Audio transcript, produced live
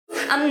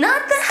I'm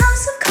not the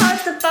house of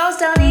cards that falls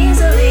down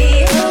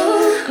easily.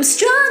 I'm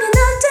strong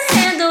enough to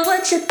handle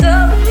what you throw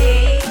at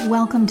me.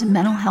 Welcome to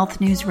Mental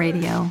Health News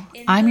Radio.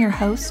 I'm your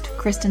host,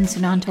 Kristen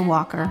Sunanta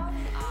Walker.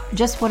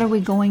 Just what are we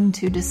going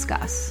to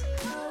discuss?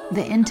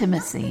 The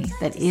intimacy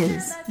that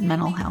is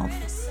mental health.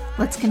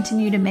 Let's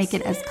continue to make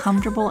it as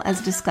comfortable as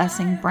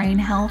discussing brain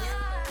health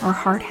or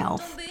heart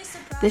health.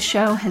 This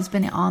show has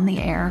been on the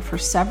air for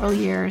several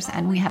years,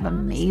 and we have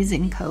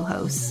amazing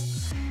co-hosts.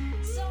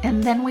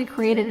 And then we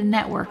created a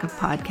network of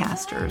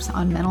podcasters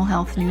on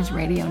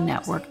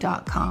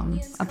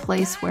mentalhealthnewsradionetwork.com, a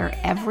place where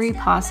every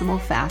possible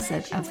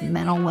facet of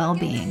mental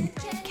well-being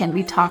can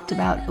be talked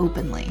about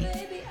openly.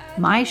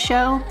 My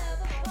show,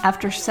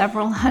 after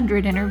several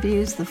hundred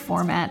interviews, the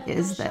format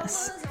is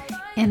this: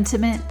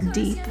 intimate,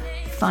 deep,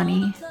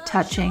 funny,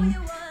 touching,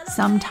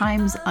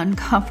 sometimes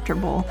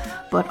uncomfortable,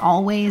 but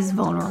always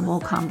vulnerable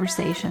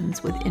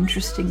conversations with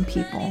interesting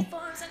people.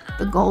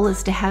 The goal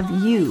is to have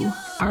you,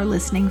 our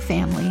listening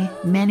family,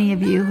 many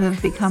of you who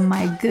have become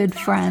my good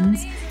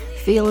friends,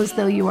 feel as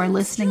though you are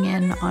listening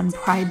in on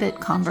private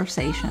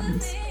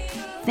conversations.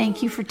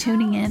 Thank you for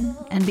tuning in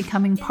and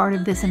becoming part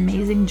of this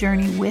amazing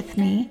journey with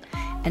me,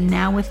 and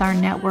now with our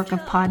network of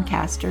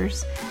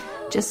podcasters.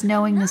 Just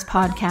knowing this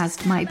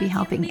podcast might be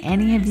helping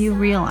any of you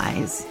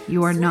realize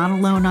you are not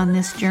alone on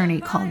this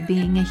journey called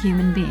being a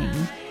human being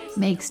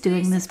makes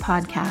doing this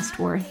podcast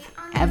worth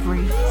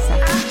every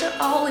second. After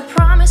all, we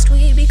promised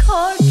we'd be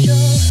cordial.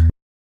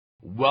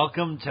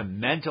 Welcome to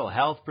Mental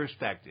Health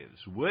Perspectives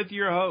with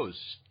your host,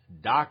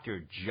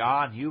 Dr.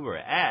 John Huber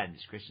and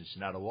Kristen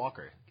Sunanta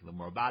Walker. You can learn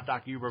more about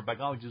Dr. Huber by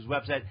going to his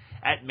website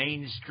at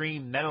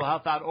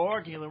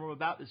mainstreammentalhealth.org. You can learn more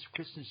about this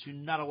Kristen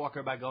Sunanta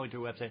Walker by going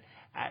to her website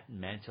at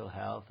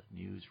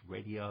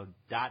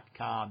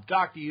mentalhealthnewsradio.com.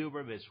 Dr.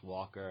 Huber, Ms.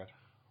 Walker,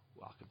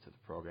 welcome to the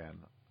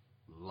program.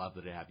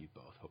 Lovely to have you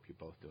both. Hope you're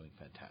both doing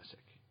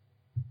fantastic.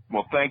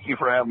 Well, thank you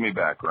for having me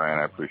back, Ryan.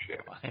 I appreciate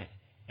it.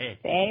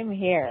 Same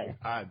here.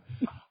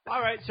 All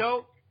right,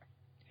 so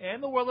in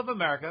the world of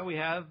America, we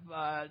have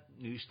a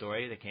news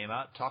story that came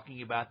out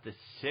talking about the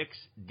 6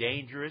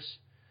 dangerous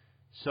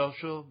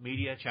social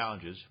media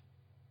challenges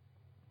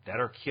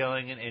that are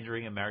killing and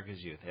injuring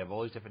America's youth. They have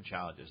all these different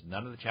challenges.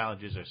 None of the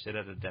challenges are sit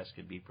at a desk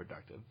and be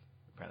productive.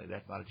 Apparently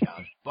that's not a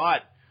challenge.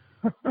 But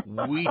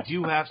we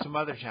do have some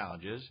other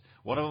challenges.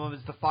 One of them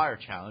is the fire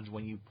challenge.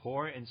 When you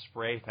pour and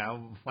spray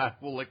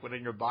flammable liquid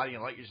in your body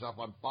and light yourself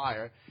on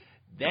fire.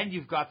 Then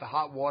you've got the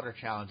hot water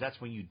challenge.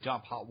 That's when you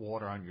dump hot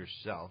water on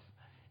yourself.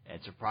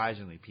 And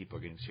surprisingly, people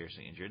are getting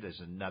seriously injured. There's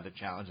another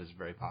challenge that's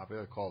very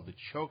popular called the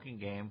choking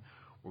game,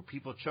 where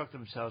people choke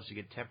themselves to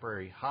get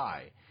temporary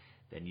high.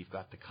 Then you've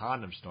got the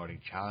condom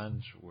snorting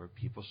challenge, where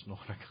people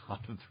snort a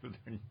condom through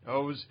their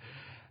nose.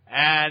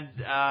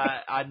 And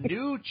a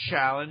new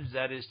challenge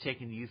that is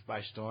taking the youth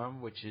by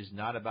storm, which is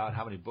not about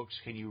how many books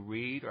can you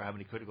read or how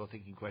many critical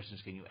thinking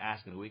questions can you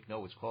ask in a week.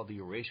 No, it's called the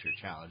erasure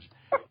challenge.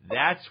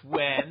 That's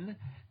when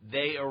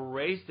they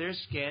erase their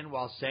skin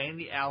while saying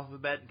the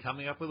alphabet and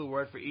coming up with a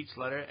word for each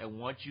letter. And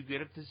once you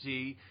get up to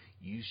Z,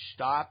 you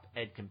stop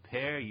and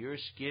compare your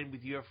skin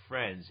with your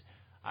friends.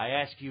 I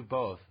ask you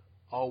both,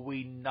 are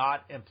we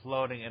not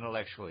imploding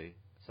intellectually,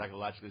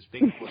 psychologically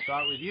speaking? We'll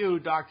start with you,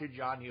 Dr.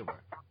 John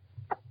Huber.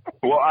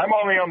 Well, I'm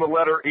only on the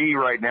letter E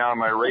right now, and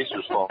my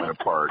eraser's falling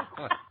apart.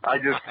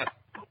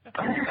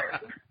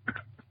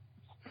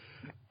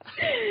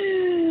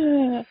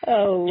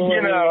 Oh,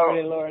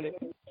 Lordy, Lordy.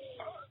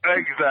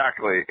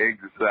 Exactly. And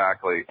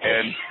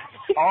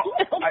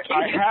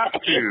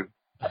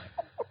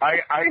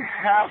I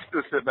have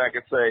to sit back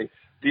and say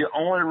the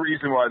only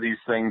reason why these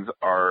things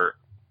are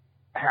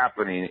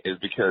happening is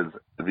because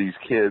these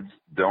kids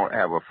don't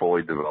have a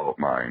fully developed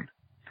mind.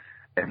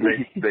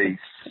 And they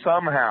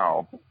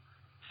somehow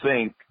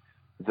think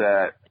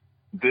that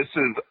this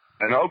is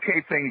an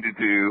okay thing to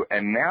do,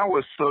 and now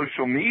with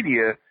social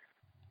media,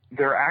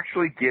 they're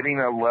actually getting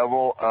a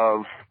level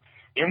of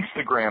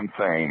Instagram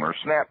fame or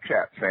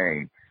Snapchat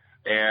fame,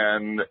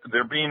 and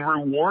they're being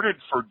rewarded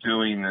for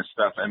doing this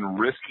stuff and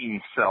risking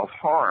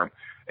self-harm.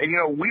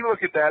 And, we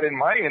look at that in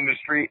my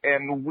industry,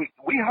 and we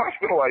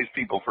hospitalize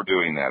people for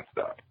doing that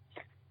stuff.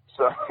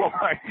 So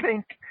I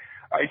think,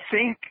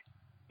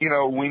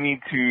 we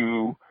need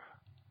to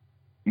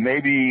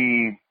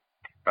maybe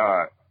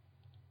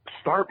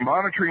start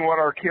monitoring what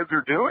our kids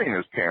are doing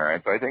as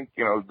parents. I think,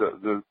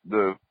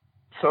 the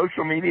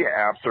social media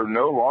apps are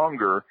no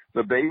longer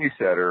the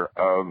babysitter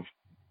of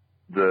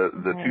the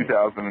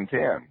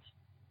 2010s.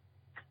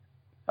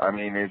 I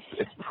mean,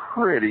 it's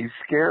pretty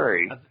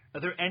scary. Are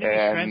there any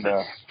trends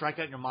that strike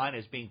out in your mind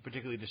as being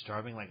particularly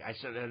disturbing? Like, I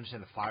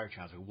understand the fire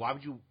challenge. Like, why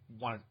would you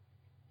want to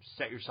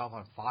set yourself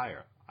on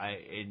fire? I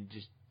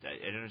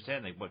don't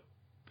understand. Like, what's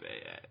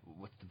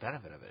the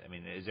benefit of it? I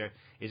mean, is there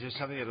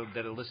something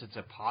that elicits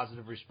a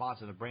positive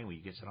response in the brain when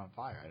you get set on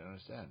fire? I don't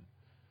understand.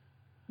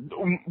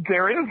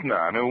 There is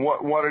none. And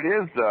what it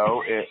is,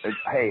 though, is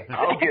hey,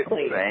 I'll get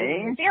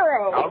fame.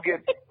 Zero. I'll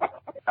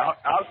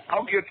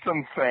get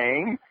some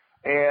fame,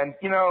 and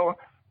you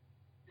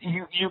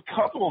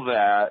couple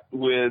that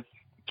with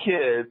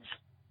kids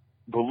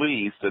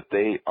belief that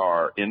they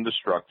are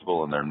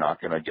indestructible and they're not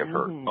going to get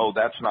hurt. Oh,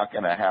 that's not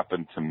going to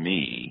happen to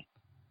me.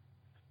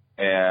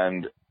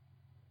 And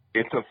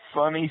it's a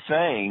funny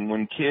thing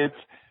when kids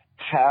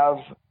have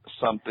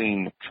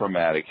something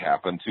traumatic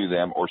happen to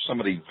them or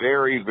somebody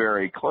very,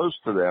 very close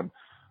to them,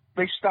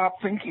 they stop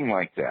thinking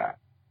like that.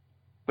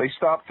 They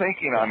stop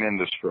thinking I'm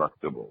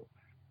indestructible.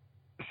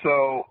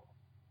 So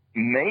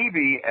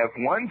maybe if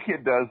one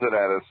kid does it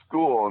at a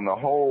school and the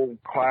whole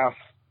class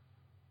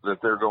that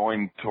they're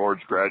going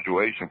towards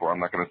graduation for, I'm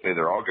not going to say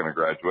they're all going to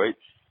graduate,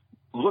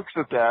 looks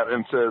at that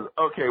and says,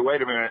 okay,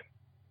 wait a minute,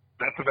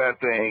 that's a bad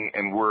thing,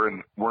 and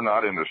we're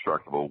not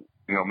indestructible.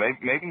 You know,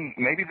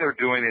 maybe they're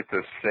doing it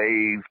to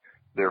save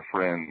their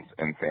friends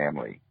and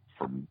family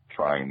from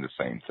trying the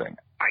same thing.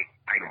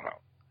 I don't know.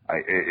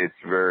 It's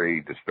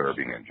very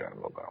disturbing in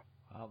general, though.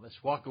 Ms.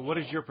 Walker, what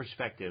is your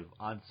perspective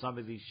on some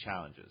of these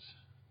challenges?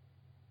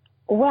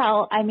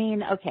 Well, I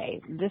mean, okay,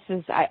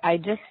 I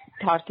just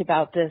talked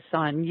about this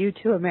on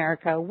U2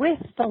 America with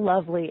the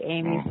lovely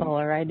Amy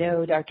Fuller. I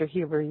know, Dr.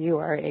 Huber, you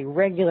are a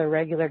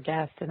regular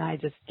guest, and I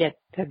just get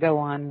to go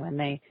on when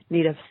they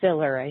need a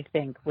filler, I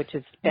think, which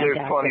is fantastic.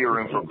 There's plenty of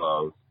room for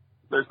both.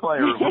 There's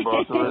plenty of room for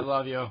both of us. I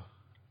love you.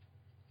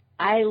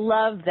 I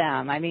love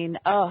them. I mean,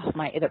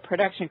 the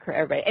production crew,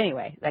 everybody.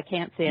 Anyway, I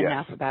can't say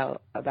enough about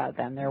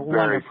them. They're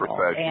very wonderful.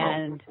 Professional.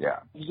 And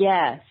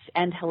yes,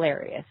 and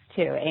hilarious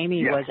too.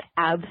 Amy was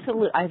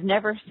absolute. I've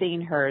never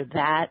seen her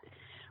that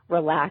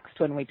relaxed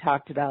when we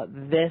talked about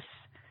this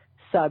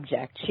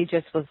subject. She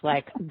just was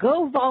like,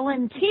 go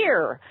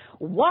volunteer,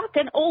 walk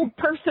an old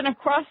person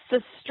across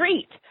the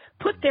street,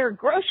 put their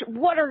grocery,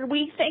 what are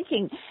we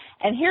thinking?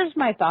 And here's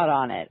my thought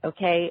on it,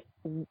 okay?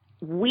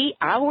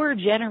 Our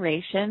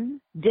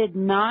generation did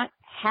not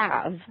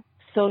have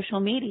social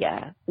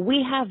media.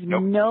 We have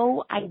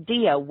no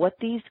idea what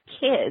these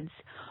kids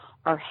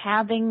are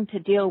having to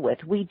deal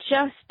with. We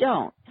just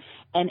don't.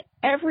 And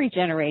every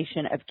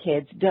generation of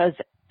kids does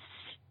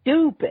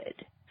stupid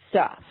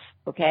stuff,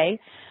 okay?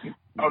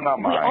 Oh, not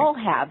mine. We all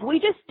have.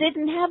 We just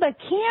didn't have a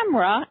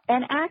camera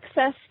and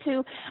access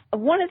to.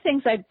 One of the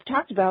things I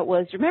talked about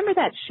was, remember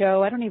that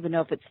show? I don't even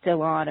know if it's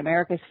still on,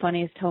 America's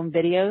Funniest Home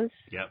Videos?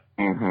 Yep.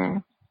 Mm-hmm.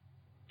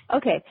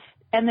 Okay,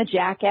 and the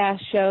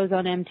Jackass shows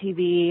on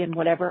MTV and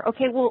whatever.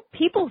 Okay, well,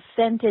 people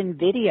sent in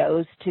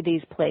videos to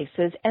these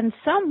places, and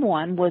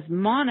someone was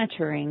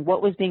monitoring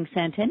what was being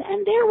sent in,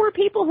 and there were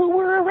people who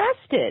were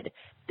arrested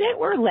that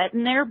were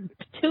letting their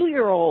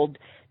 2-year-old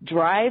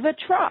drive a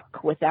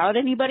truck without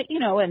anybody,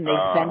 and they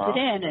sent it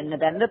in, and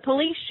then the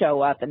police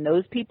show up, and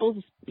those people,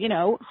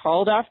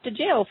 hauled off to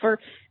jail for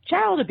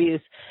child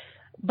abuse.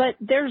 But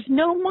there's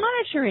no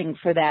monitoring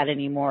for that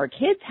anymore.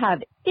 Kids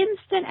have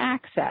instant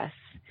access.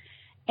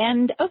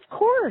 And, of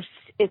course,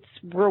 it's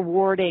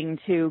rewarding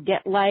to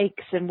get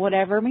likes and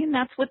whatever. I mean,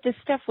 that's what this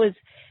stuff was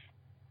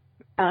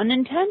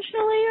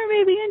unintentionally or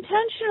maybe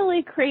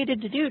intentionally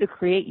created to do, to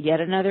create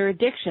yet another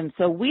addiction.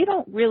 So we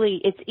don't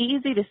really – it's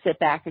easy to sit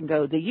back and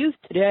go, the youth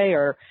today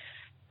are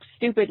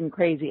stupid and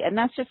crazy. And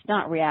that's just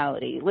not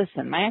reality.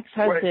 Listen, my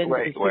ex-husband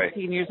is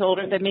 15 years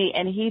older than me,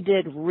 and he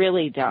did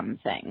really dumb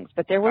things.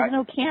 But there was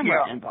no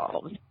camera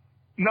involved.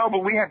 No,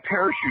 but we had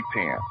parachute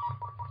pants.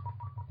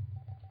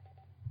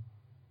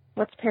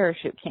 What's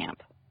parachute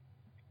camp?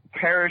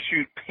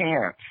 Parachute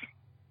pants.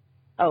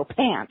 Oh,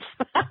 pants.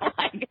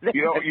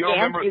 You don't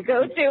remember? You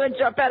go to and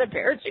jump out of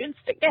parachutes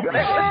together.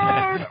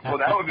 Well,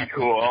 that would be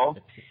cool.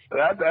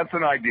 That's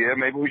an idea.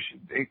 Maybe we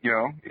should,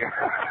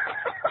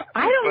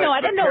 I don't know.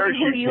 I don't know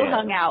who you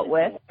hung out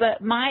with,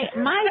 but my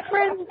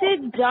friends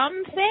did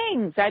dumb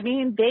things. I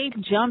mean, they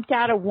jumped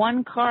out of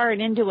one car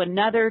and into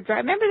another.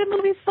 Remember the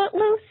movie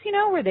Footloose,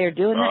 where they're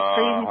doing that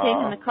crazy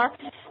thing in the car?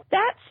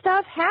 That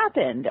stuff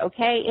happened,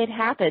 okay? It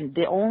happened.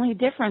 The only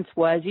difference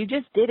was you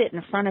just did it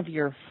in front of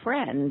your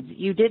friends.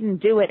 You didn't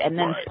do it and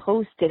then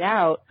post it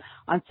out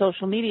on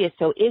social media.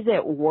 So is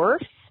it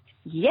worse?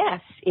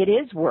 Yes, it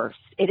is worse.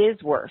 It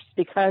is worse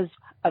because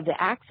of the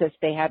access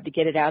they have to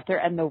get it out there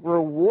and the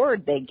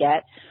reward they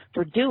get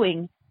for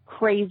doing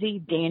crazy,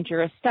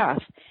 dangerous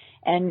stuff.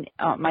 And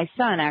my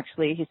son,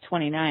 actually, he's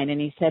 29,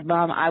 and he said,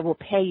 Mom, I will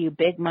pay you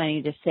big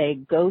money to say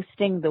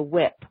ghosting the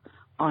whip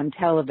on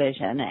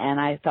television. And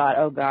I thought,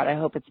 oh God, I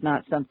hope it's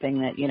not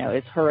something that,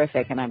 is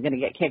horrific and I'm going to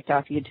get kicked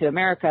off U2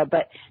 America.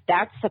 But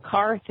that's the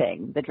car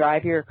thing, the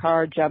drive your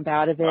car, jump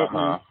out of it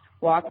and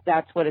walk.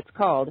 That's what it's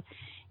called.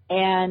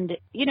 And,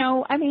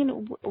 I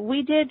mean,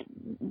 we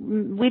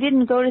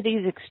didn't go to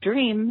these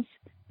extremes,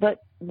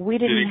 but we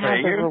didn't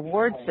have the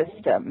reward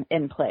system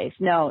in place.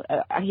 No,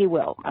 he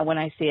will. When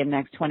I see him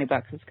next,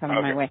 $20 is coming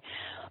my way.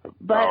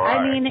 But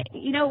I mean,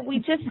 we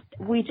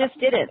just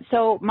did it.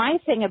 So my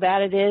thing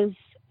about it is,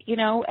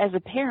 as a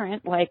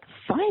parent,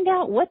 find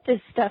out what this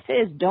stuff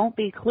is. Don't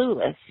be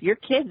clueless. Your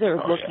kids are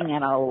looking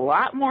at a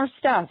lot more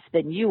stuff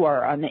than you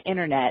are on the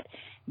internet.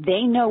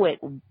 They know it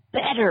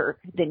better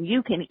than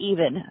you can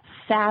even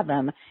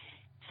fathom.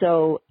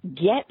 So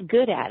get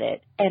good at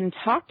it and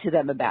talk to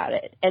them about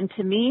it. And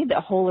to me,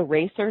 the whole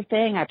eraser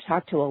thing, I've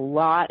talked to a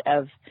lot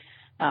of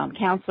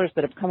counselors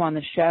that have come on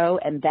the show,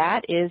 and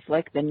that is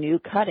like the new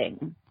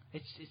cutting.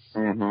 It's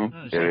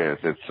It is.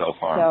 It's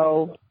self-harm.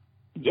 So,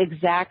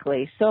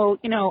 exactly. So,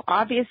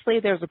 obviously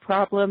there's a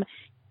problem.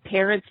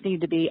 Parents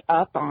need to be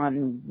up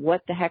on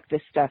what the heck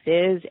this stuff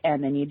is,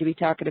 and they need to be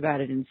talking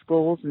about it in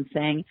schools and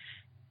saying,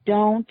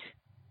 don't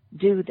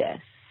do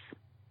this.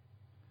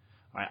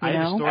 Right. I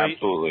have a story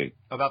Absolutely.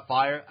 about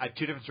fire. I have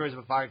two different stories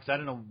about fire because I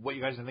don't know what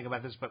you guys think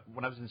about this, but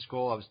when I was in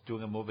school, I was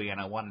doing a movie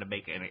and I wanted to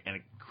make an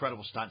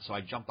incredible stunt, so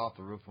I jumped off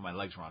the roof when my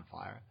legs were on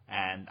fire.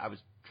 And I was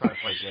trying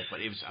to play safe,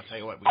 but I'll tell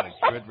you what, we got a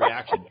good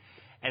reaction.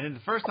 And then the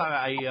first time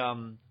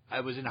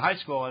I was in high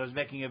school and I was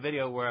making a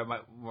video where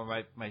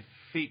my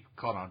feet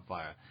caught on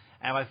fire.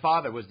 And my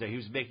father was there. He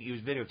was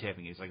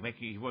videotaping. He's like,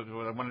 he wanted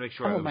to make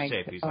sure I was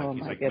safe. He's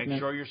like, make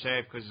sure you're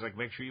safe because he's like,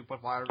 make sure you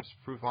put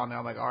fireproof on there.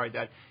 I'm like, all right,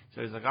 Dad.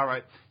 So he's like, all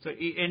right. So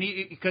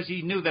because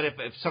he knew that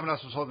if someone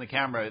else was holding the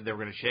camera, they were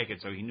going to shake it.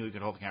 So he knew he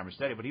could hold the camera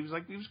steady. But he was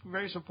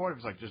very supportive.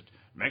 He's like, just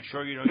make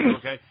sure you're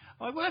okay.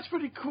 I'm like, well, that's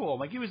pretty cool. I'm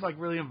like, he was like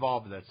really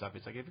involved in that stuff.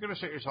 He's like, if you're going to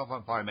set yourself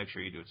on fire, make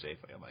sure you do it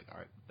safely. I'm like, all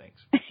right, thanks.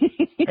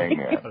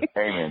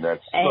 Amen.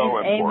 That's so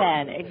important.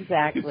 Amen.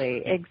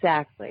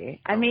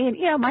 Exactly. I mean,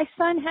 my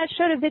son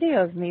showed a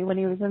video of me when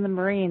he was in the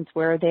Marines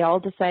where they all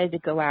decided to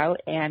go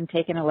out and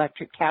take an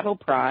electric cattle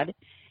prod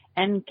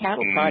and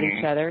cattle prod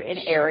each other in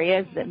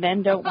areas that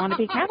men don't want to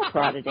be cattle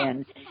prodded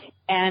in.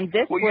 And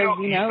this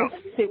was,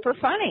 super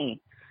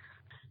funny.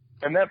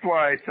 And that's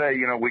why I say,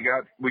 we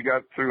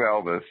got through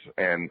Elvis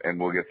and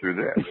we'll get through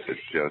this. It's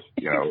just,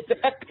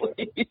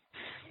 Exactly.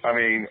 I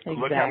mean,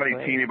 Look how many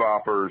teeny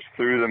boppers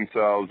threw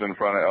themselves in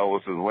front of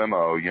Elvis's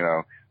limo,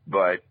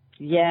 but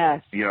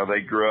yes,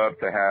 they grew up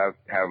to have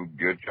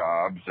good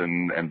jobs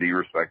and be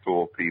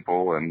respectable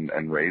people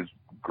and raise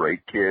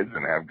great kids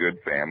and have good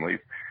families.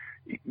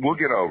 We'll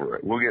get over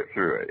it. We'll get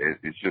through it.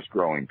 It's just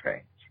growing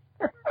pains.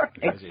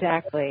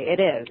 Exactly. It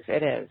is.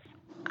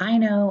 I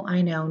know,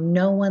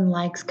 no one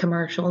likes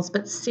commercials,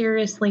 but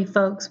seriously,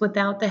 folks,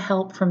 without the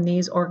help from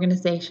these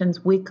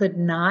organizations, we could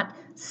not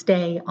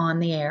stay on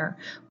the air.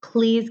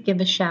 Please give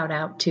a shout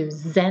out to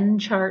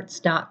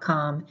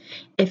zencharts.com.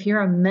 If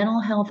you're a mental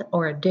health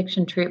or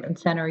addiction treatment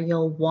center,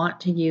 you'll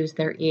want to use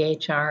their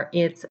EHR.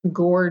 It's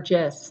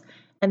gorgeous,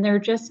 and they're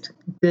just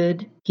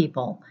good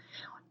people.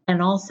 And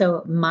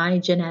also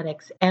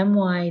MyGenetics,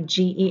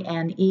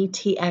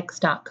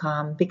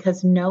 MyGenetx.com,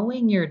 because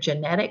knowing your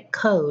genetic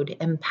code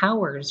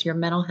empowers your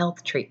mental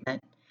health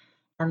treatment.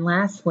 And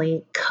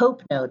lastly,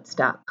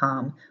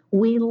 CopeNotes.com.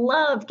 We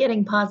love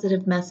getting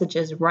positive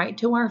messages right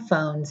to our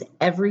phones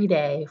every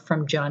day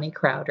from Johnny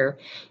Crowder.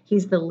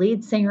 He's the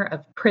lead singer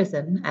of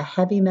Prison, a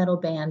heavy metal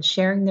band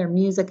sharing their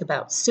music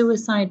about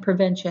suicide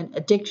prevention,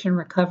 addiction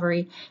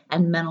recovery,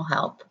 and mental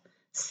health.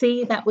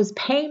 See, that was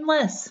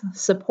painless.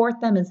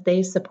 Support them as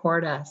they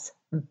support us.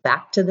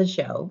 Back to the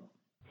show.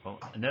 Well,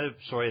 another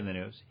story in the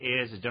news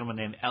is a gentleman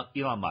named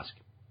Elon Musk.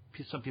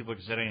 Some people are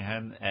considering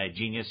him a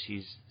genius.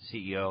 He's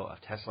CEO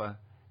of Tesla,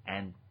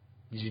 and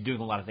he's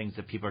doing a lot of things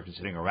that people are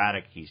considering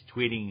erratic. He's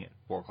tweeting at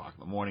 4 o'clock in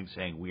the morning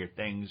saying weird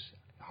things,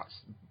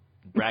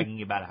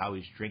 bragging about how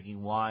he's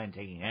drinking wine,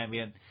 taking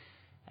Ambien,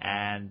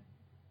 and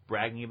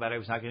bragging about how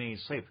he's not getting any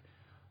sleep.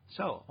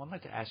 So I'd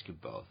like to ask you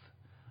both.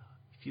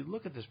 If you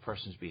look at this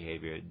person's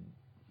behavior,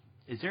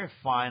 is there a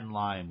fine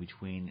line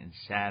between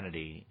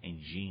insanity and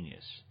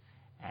genius?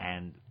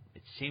 And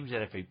it seems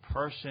that if a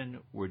person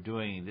were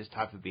doing this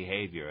type of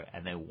behavior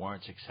and they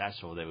weren't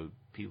successful,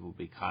 people would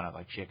be kind of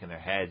like shaking their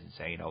heads and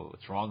saying,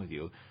 what's wrong with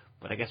you?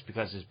 But I guess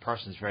because this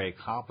person is very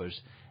accomplished,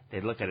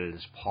 they look at it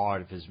as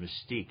part of his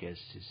mystique, as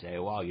to say,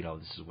 well,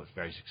 this is what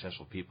very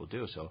successful people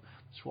do. So,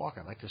 Ms.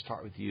 Walker, I'd like to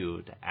start with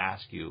you to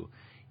ask you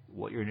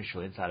what your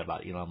initial insight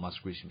about Elon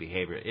Musk's recent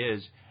behavior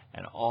is,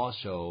 and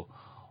also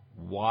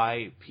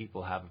why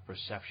people have a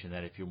perception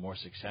that if you're more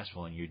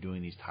successful and you're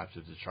doing these types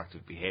of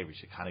destructive behaviors,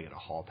 you kind of get a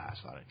hall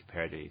pass on it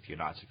compared to if you're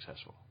not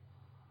successful.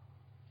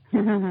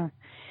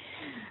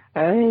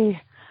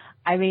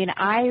 I mean,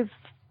 I've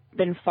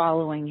been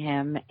following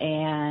him,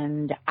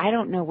 and I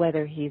don't know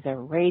whether he's a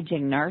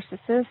raging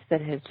narcissist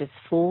that has just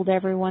fooled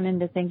everyone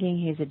into thinking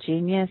he's a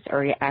genius,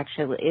 or he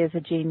actually is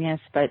a genius,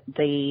 but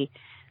the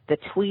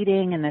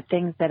tweeting and the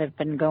things that have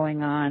been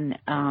going on,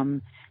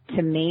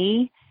 to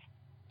me,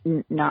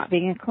 not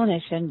being a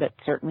clinician, but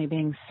certainly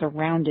being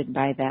surrounded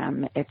by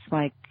them, it's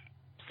like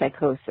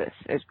psychosis.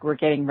 We're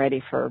getting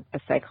ready for a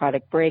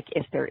psychotic break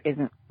if there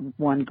isn't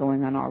one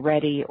going on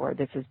already, or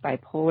this is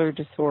bipolar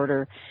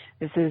disorder.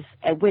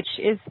 Which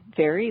is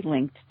very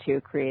linked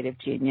to creative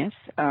genius.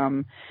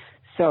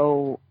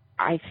 So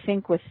I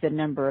think with the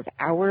number of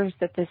hours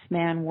that this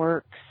man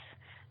works,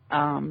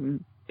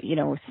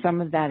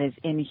 some of that is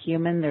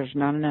inhuman. There's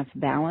not enough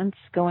balance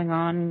going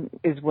on,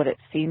 is what it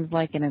seems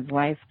like in his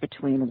life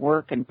between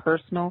work and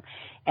personal.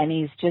 And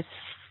he's just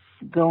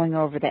going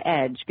over the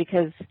edge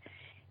because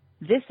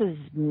this is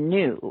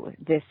new,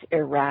 this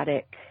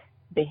erratic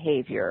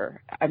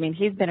behavior. I mean,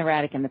 he's been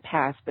erratic in the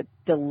past, but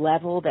the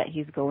level that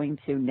he's going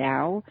to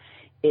now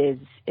is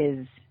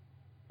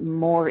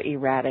more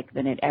erratic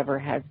than it ever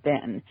has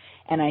been.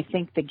 And I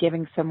think that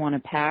giving someone a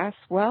pass,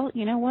 well,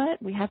 you know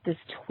what? We have this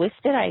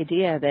twisted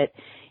idea that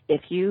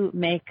if you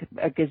make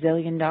a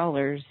gazillion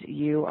dollars,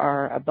 you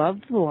are above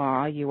the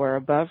law, you are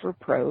above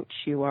reproach,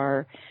 you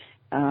are,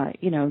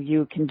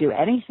 you can do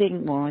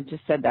anything. Well, I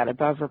just said that,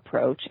 above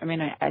reproach. I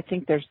mean, I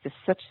think there's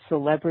such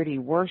celebrity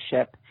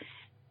worship.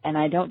 And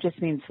I don't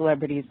just mean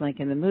celebrities like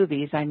in the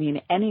movies. I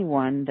mean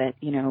anyone that,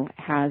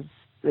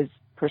 is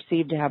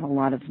perceived to have a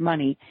lot of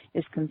money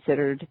is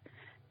considered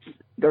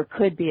or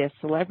could be a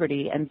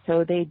celebrity. And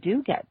so they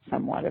do get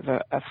somewhat of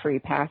a free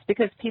pass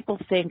because people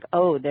think,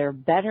 oh, they're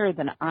better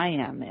than I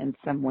am in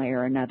some way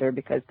or another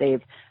because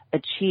they've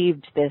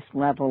achieved this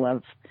level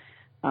of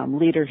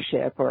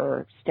leadership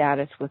or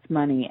status with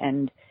money.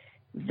 And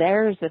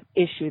there's an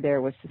issue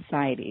there with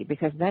society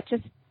because that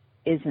just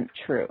isn't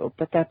true,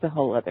 but that's a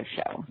whole other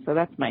show. So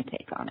that's my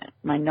take on it,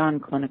 my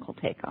non-clinical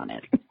take on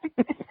it.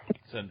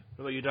 What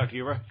about you, Dr.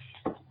 Huber?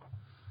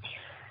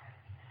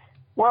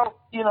 Well,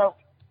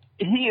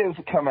 he has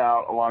come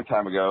out a long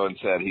time ago and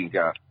said he's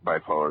got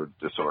bipolar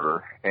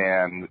disorder,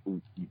 and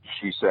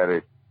she said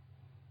it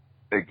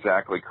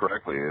exactly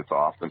correctly. It's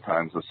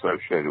oftentimes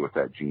associated with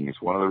that genius.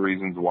 One of the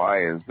reasons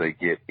why is they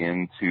get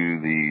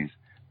into these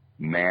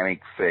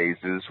manic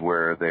phases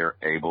where they're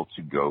able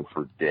to go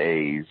for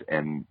days,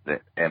 and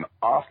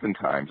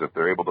oftentimes if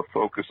they're able to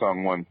focus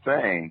on one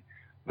thing,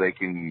 they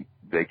can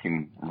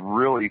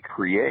really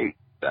create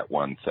that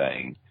one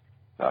thing.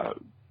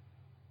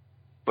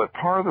 But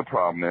part of the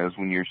problem is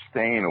when you're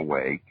staying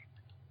awake,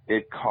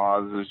 it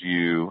causes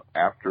you,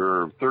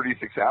 after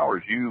 36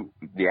 hours,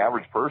 the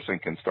average person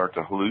can start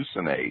to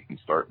hallucinate and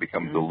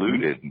become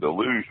deluded and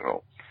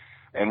delusional.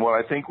 And what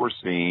I think we're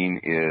seeing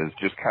is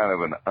just kind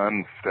of an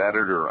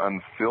unfettered or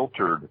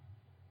unfiltered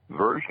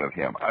version of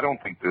him. I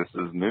don't think this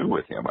is new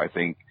with him. I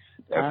think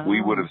if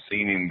we would have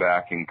seen him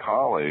back in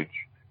college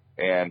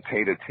and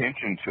paid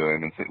attention to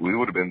him, we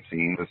would have been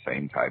seeing the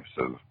same types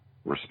of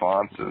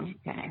responses.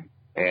 Okay.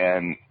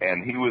 And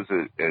he was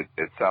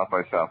at South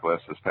by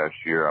Southwest this past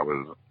year. I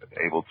was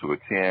able to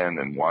attend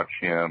and watch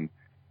him,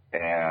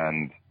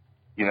 and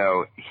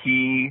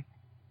he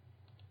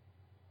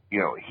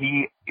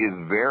is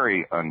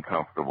very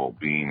uncomfortable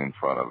being in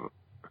front of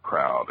a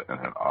crowd and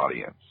an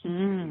audience.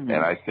 And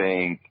I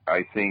think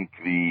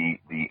the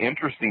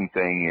interesting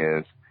thing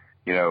is,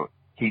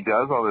 he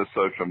does all this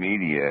social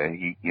media.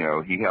 He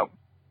helped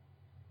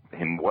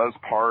and was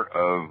part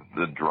of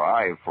the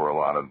drive for a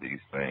lot of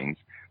these things.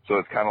 So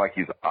it's kind of like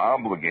he's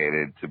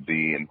obligated to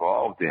be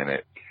involved in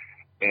it.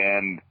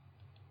 And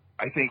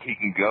I think he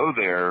can go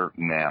there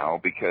now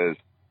because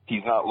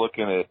he's not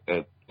looking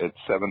at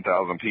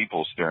 7,000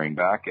 people staring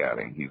back at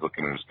him. He's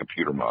looking at his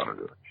computer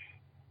monitor.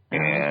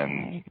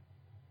 And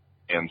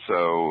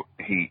so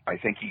I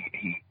think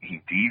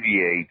he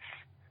deviates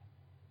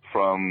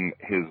from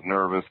his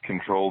nervous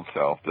controlled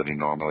self that he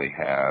normally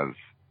has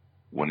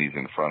when he's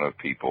in front of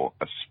people,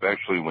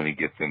 especially when he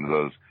gets into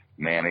those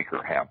manic or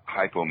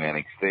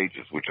hypomanic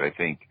stages, which I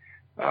think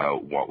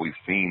what we've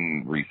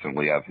seen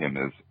recently of him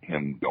is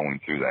him going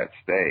through that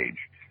stage.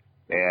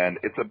 And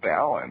it's a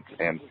balance.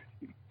 And,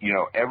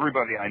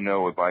 everybody I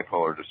know with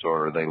bipolar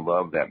disorder, they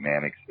love that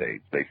manic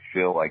stage. They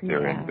feel like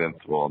they're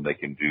invincible and they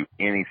can do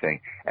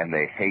anything, and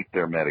they hate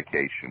their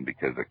medication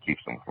because it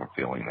keeps them from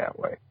feeling that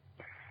way.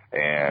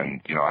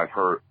 And,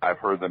 I've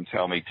heard them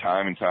tell me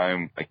time and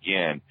time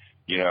again,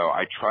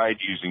 I tried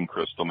using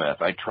crystal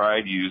meth. I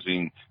tried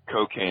using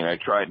cocaine.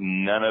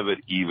 None of it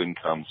even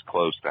comes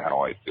close to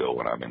how I feel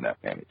when I'm in that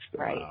manic state.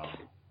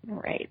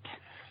 Right.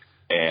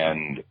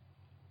 And,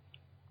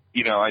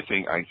 I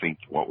think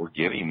what we're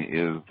getting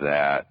is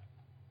that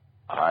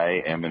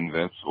I am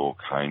invincible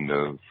kind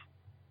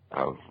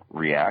of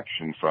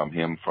reaction from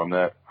him from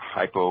that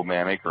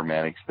hypomanic or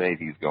manic state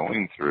he's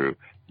going through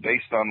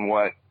based on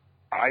what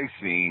I've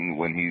seen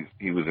when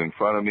he was in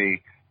front of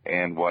me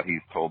and what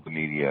he's told the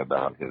media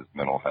about his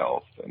mental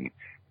health. And,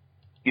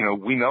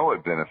 we know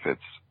it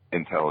benefits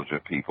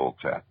intelligent people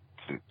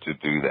to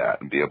do that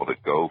and be able to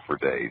go for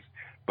days.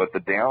 But the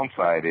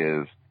downside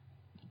is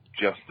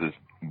just as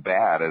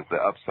bad as the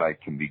upside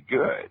can be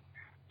good.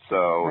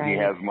 So he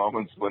has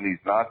moments when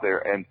he's not there,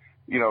 and,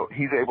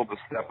 he's able to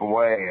step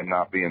away and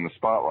not be in the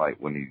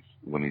spotlight when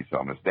he's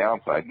on his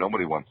downside.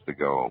 Nobody wants to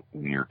go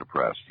when you're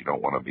depressed. You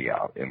don't want to be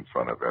out in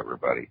front of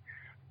everybody.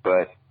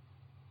 But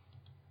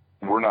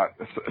we're not,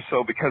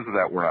 so because of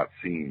that, we're not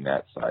seeing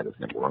that side of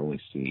him. We're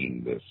only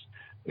seeing this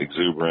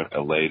exuberant,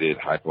 elated,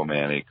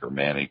 hypomanic or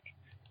manic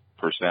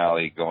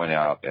personality going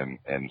out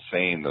and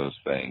saying those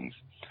things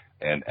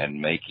and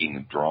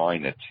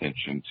drawing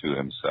attention to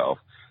himself.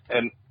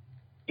 And,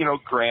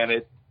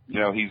 granted,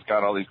 he's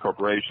got all these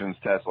corporations,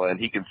 Tesla, and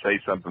he can say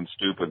something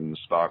stupid and the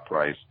stock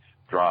price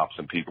drops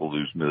and people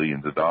lose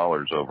millions of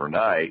dollars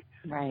overnight.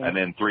 Right. And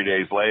then 3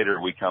 days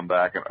later we come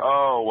back and,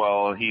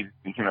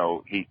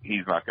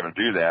 he's not going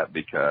to do that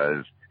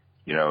because,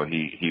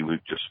 he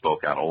just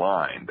spoke out of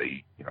line.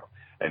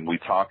 And we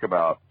talk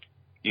about,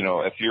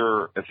 if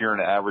you're an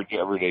average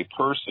everyday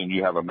person,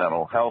 you have a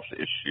mental health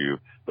issue,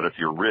 but if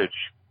you're rich,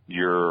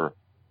 you're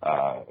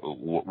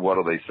what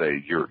do they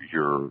say?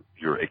 You're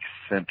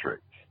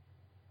eccentric.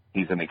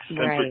 He's an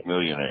eccentric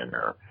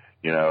millionaire,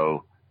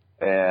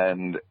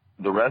 and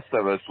the rest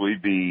of us,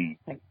 we'd be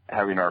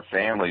having our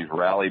families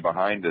rally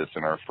behind us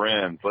and our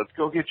friends. Let's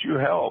go get you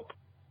help.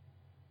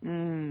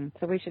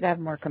 So we should have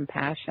more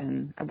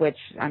compassion, which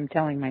I'm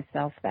telling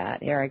myself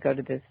that. Here I go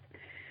to this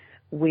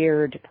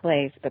weird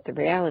place, but the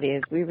reality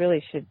is we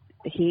really should.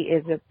 He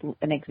is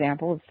an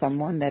example of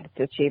someone that's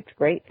achieved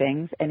great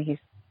things, and he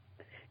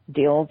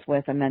deals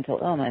with a mental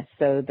illness.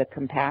 So the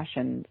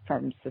compassion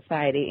from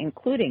society,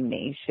 including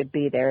me, should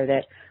be there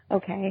that,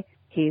 okay,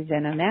 he's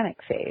in a manic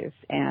phase,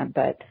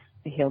 but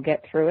he'll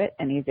get through it,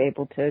 and he's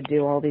able to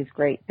do all these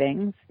great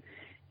things.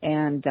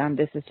 And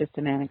this is just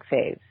a manic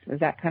phase. Is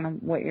that kind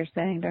of what you're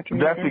saying, Dr.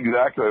 That's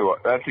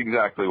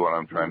exactly what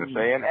I'm trying to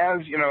say. And as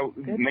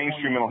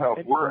mainstream mental health,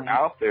 we're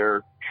out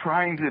there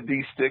trying to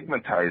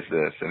destigmatize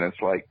this, and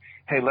it's like,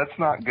 hey, let's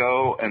not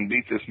go and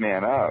beat this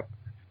man up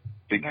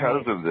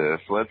because of this.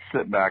 Let's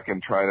sit back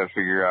and try to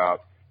figure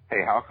out,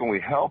 hey, how can we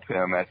help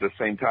him? At the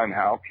same time,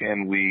 how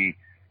can we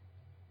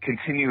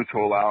continue to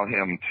allow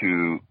him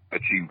to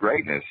achieve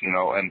greatness,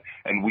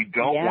 and we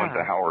don't want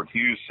the Howard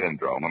Hughes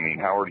syndrome. I mean,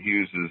 Howard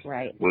Hughes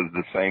was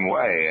the same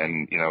way,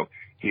 and,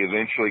 he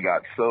eventually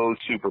got so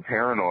super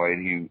paranoid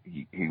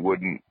he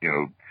wouldn't,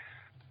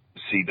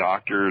 see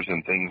doctors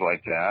and things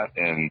like that,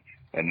 and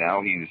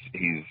now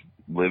he's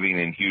living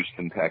in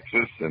Houston,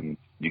 Texas, and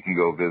you can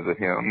go visit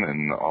him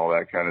and all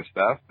that kind of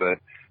stuff, but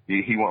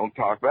he won't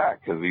talk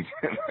back because he's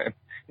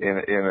in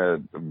a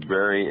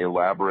very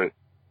elaborate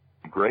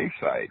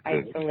gravesite.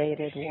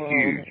 Isolated world,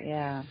 huge.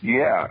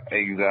 Yeah,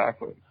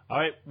 exactly. All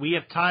right, we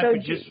have time for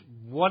just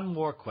one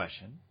more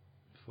question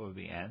before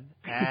we end,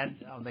 and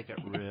I'll make it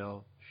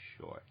real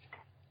short.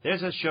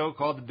 There's a show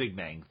called The Big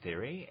Bang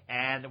Theory,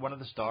 and one of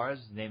the stars,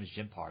 his name is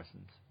Jim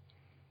Parsons.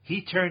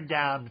 He turned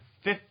down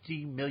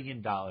 $50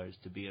 million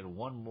to be in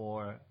one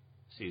more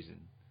season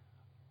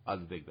of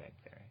The Big Bang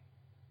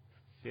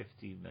Theory.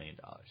 $50 million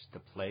to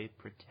play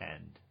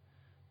pretend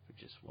for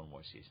just one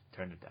more season.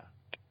 Turned it down.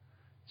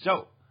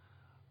 So,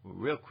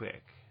 real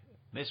quick,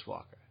 Miss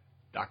Walker,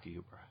 Dr.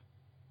 Huber,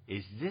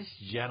 is this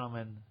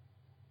gentleman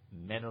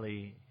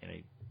mentally in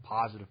a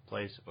positive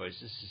place, or is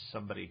this just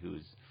somebody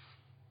who's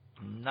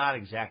not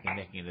exactly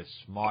making the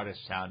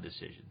smartest, sound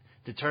decision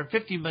to turn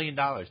 $50 million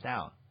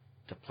down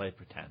to play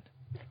pretend?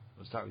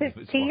 We'll start with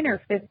 15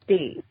 or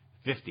 50?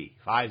 50.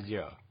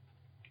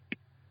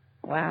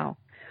 Wow.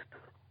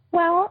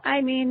 Well,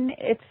 I mean,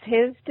 it's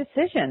his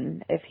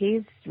decision. If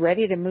he's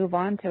ready to move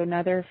on to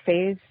another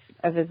phase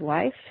of his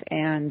life,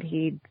 and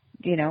he,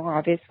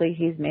 obviously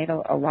he's made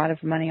a lot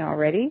of money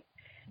already,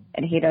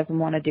 and he doesn't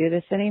want to do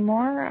this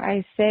anymore,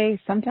 I say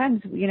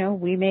sometimes,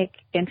 we make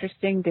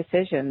interesting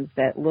decisions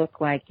that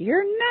look like,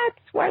 you're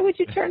nuts, why would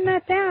you turn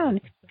that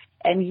down?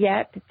 And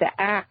yet the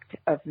act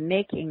of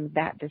making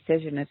that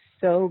decision is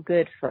so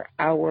good for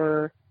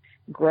our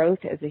growth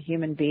as a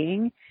human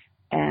being,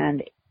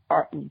 and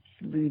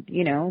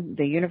the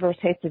universe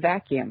hates a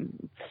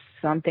vacuum.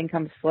 Something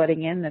comes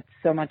flooding in that's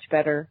so much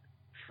better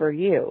for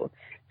you.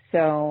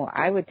 So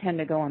I would tend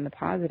to go on the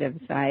positive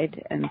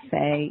side and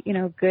say,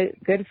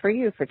 good for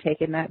you for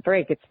taking that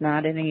break. It's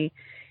not any,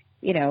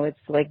 it's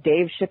like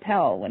Dave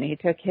Chappelle when he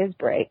took his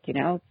break,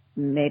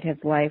 made his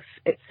life,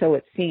 so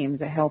it seems,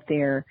 a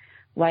healthier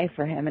life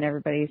for him, and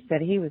everybody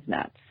said he was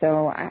nuts.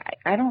 So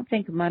I don't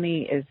think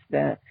money is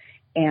the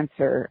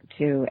answer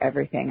to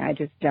everything. I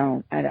just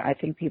don't. I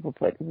think people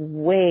put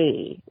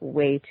way,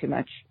 way too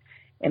much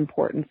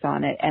importance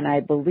on it, and I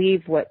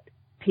believe what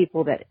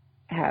people that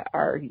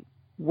are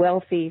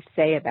wealthy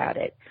say about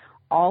it.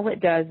 All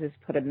it does is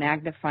put a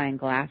magnifying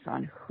glass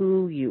on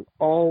who you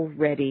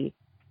already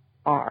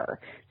are.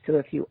 So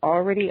if you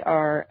already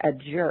are a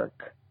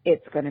jerk,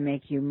 it's going to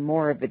make you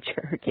more of a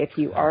jerk. If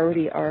you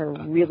already are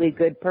a really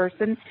good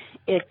person,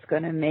 it's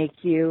going to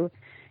make you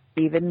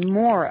even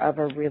more of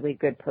a really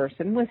good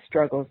person with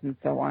struggles and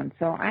so on.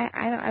 So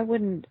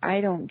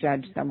I don't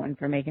judge someone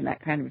for making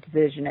that kind of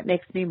decision. It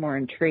makes me more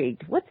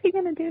intrigued. What's he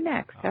going to do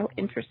next? How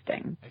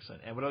interesting.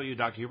 Excellent. And what about you,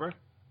 Dr. Huber?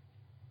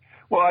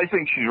 Well, I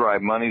think she's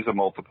right. Money's a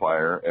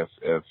multiplier.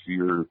 If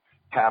you're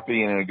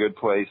happy and in a good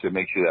place, it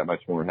makes you that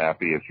much more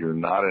happy. If you're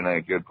not in a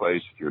good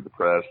place, if you're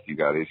depressed, you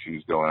got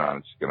issues going on,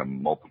 it's going to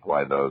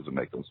multiply those and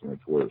make them so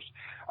much worse.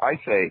 I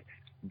say,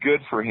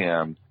 good for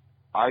him.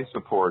 I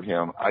support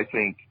him. I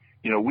think,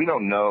 we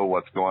don't know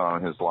what's going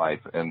on in his life,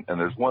 and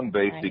there's one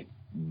basic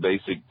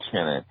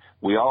tenet.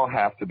 We all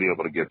have to be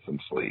able to get some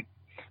sleep.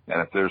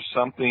 And if there's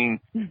something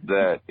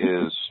that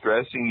is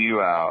stressing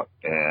you out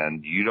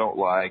and you don't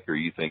like or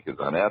you think is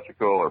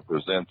unethical or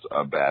presents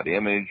a bad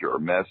image or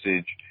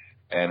message,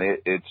 and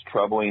it's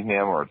troubling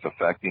him or it's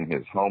affecting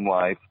his home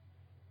life,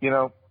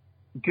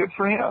 good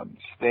for him.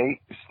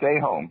 Stay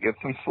home, get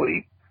some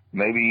sleep,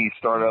 maybe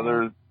start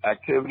other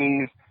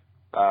activities.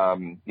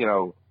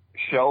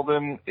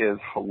 Sheldon is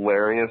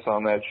hilarious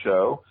on that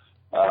show.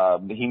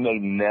 He may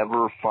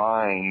never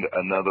find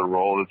another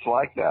role that's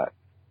like that,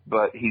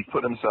 but he's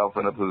put himself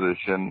in a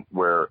position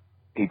where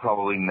he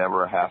probably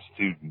never has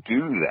to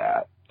do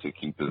that. to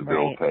keep his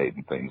bills paid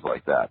and things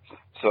like that.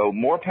 So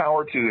more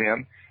power to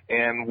him.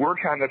 And we're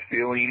kind of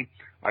feeling,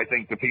 I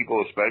think the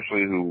people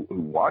especially who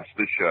watch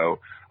the show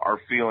are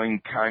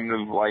feeling kind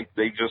of like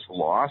they just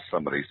lost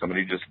somebody.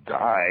 Somebody just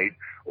died,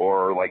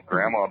 or like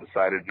grandma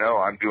decided, no,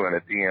 I'm doing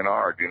a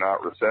DNR, do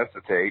not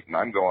resuscitate, and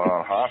I'm going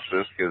on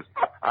hospice because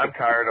I'm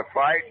tired of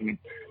fighting.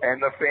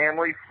 And the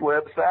family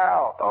flips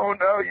out. Oh,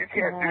 no, you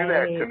can't do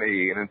that to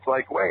me. And it's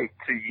like, wait,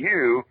 to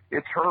you,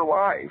 it's her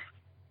life.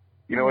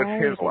 You know,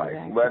 it's his life.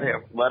 Let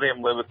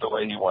him live it the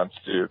way he wants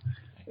to.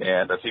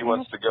 And if he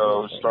wants to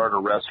go start a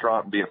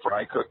restaurant and be a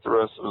fry cook the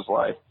rest of his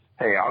life,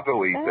 hey, I'll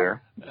go eat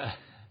there.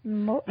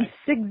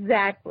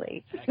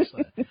 Exactly.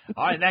 Excellent.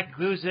 All right, that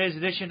concludes today's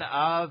edition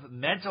of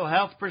Mental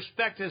Health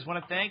Perspectives. I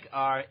want to thank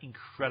our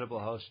incredible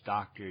host,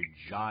 Dr.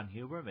 John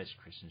Huber, Ms.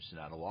 Kristen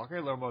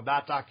Sonata-Walker. Learn more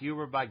about Dr.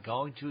 Huber by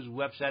going to his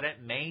website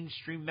at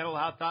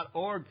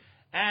mainstreammentalhealth.org,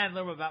 and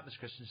learn more about Ms.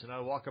 Kristen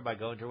Sonata-Walker by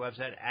going to her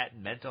website at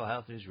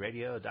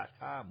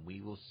mentalhealthnewsradio.com.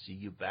 We will see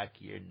you back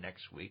here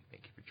next week.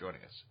 Thank you for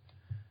joining us.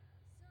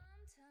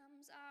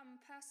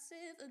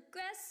 Passive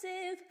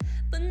aggressive,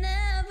 but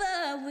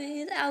never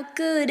without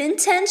good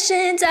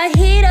intentions. I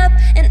heat up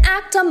and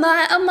act on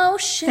my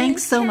emotions.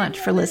 Thanks so much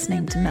for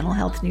listening to Mental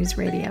Health News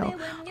Radio.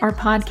 Our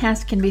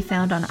podcast can be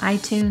found on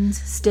iTunes,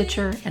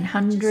 Stitcher, and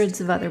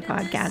hundreds of other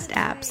podcast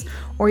apps,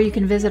 or you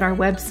can visit our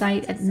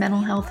website at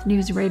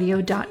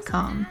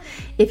mentalhealthnewsradio.com.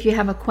 If you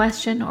have a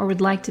question or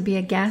would like to be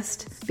a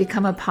guest,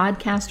 become a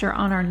podcaster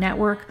on our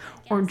network,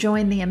 or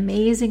join the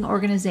amazing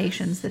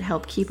organizations that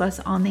help keep us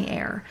on the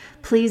air,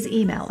 please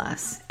email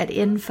us at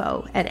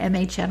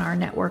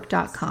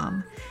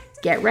info@mhnrnetwork.com.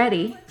 Get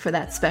ready for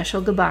that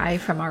special goodbye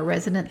from our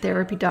resident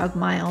therapy dog,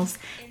 Miles,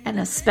 and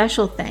a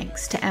special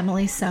thanks to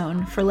Emily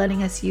Sohn for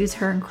letting us use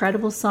her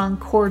incredible song,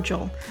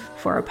 Cordial,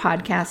 for our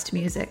podcast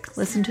music.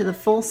 Listen to the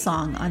full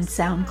song on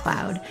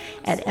SoundCloud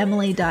at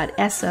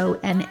emily.sonne.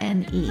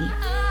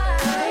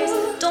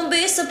 Don't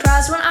be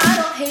surprised when I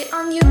don't hate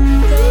on you.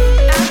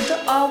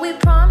 After all, we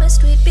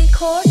promised we'd be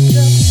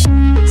cordial.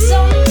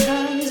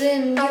 Sometimes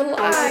in you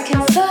I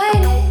can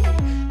fight it.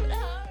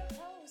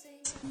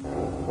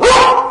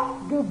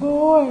 Good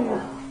boy.